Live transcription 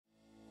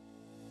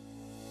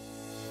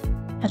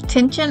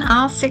Attention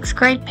all 6th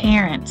grade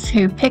parents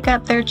who pick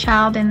up their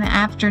child in the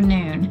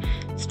afternoon.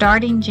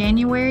 Starting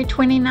January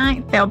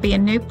 29th, there'll be a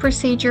new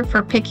procedure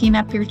for picking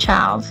up your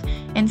child.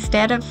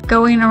 Instead of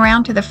going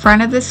around to the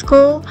front of the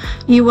school,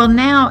 you will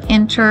now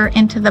enter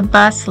into the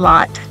bus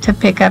lot to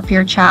pick up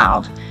your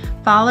child.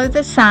 Follow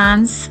the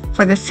signs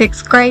for the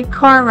 6th grade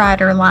car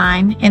rider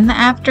line in the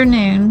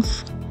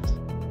afternoons.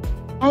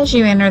 As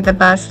you enter the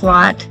bus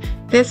lot,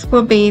 this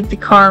will be the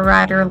car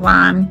rider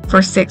line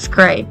for 6th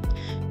grade.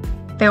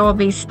 There will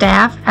be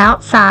staff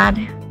outside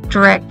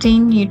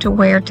directing you to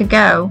where to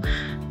go,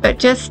 but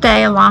just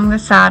stay along the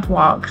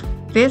sidewalk.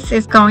 This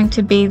is going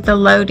to be the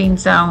loading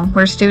zone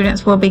where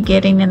students will be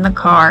getting in the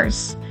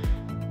cars.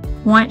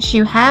 Once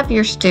you have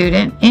your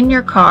student in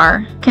your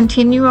car,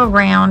 continue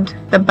around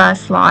the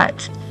bus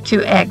lot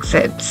to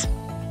exit.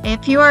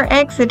 If you are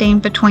exiting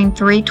between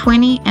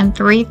 3:20 and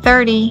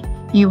 3:30,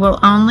 you will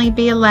only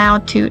be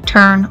allowed to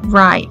turn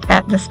right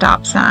at the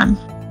stop sign.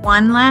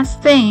 One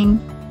last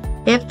thing,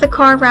 if the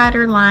car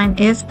rider line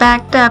is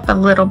backed up a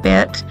little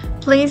bit,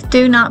 please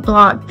do not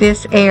block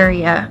this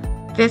area.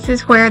 This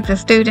is where the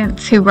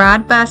students who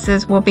ride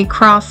buses will be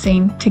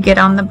crossing to get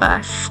on the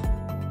bus.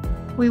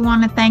 We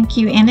want to thank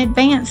you in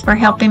advance for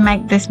helping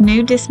make this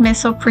new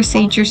dismissal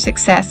procedure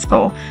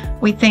successful.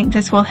 We think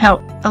this will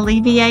help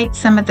alleviate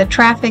some of the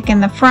traffic in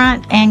the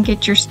front and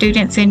get your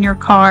students in your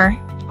car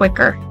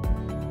quicker.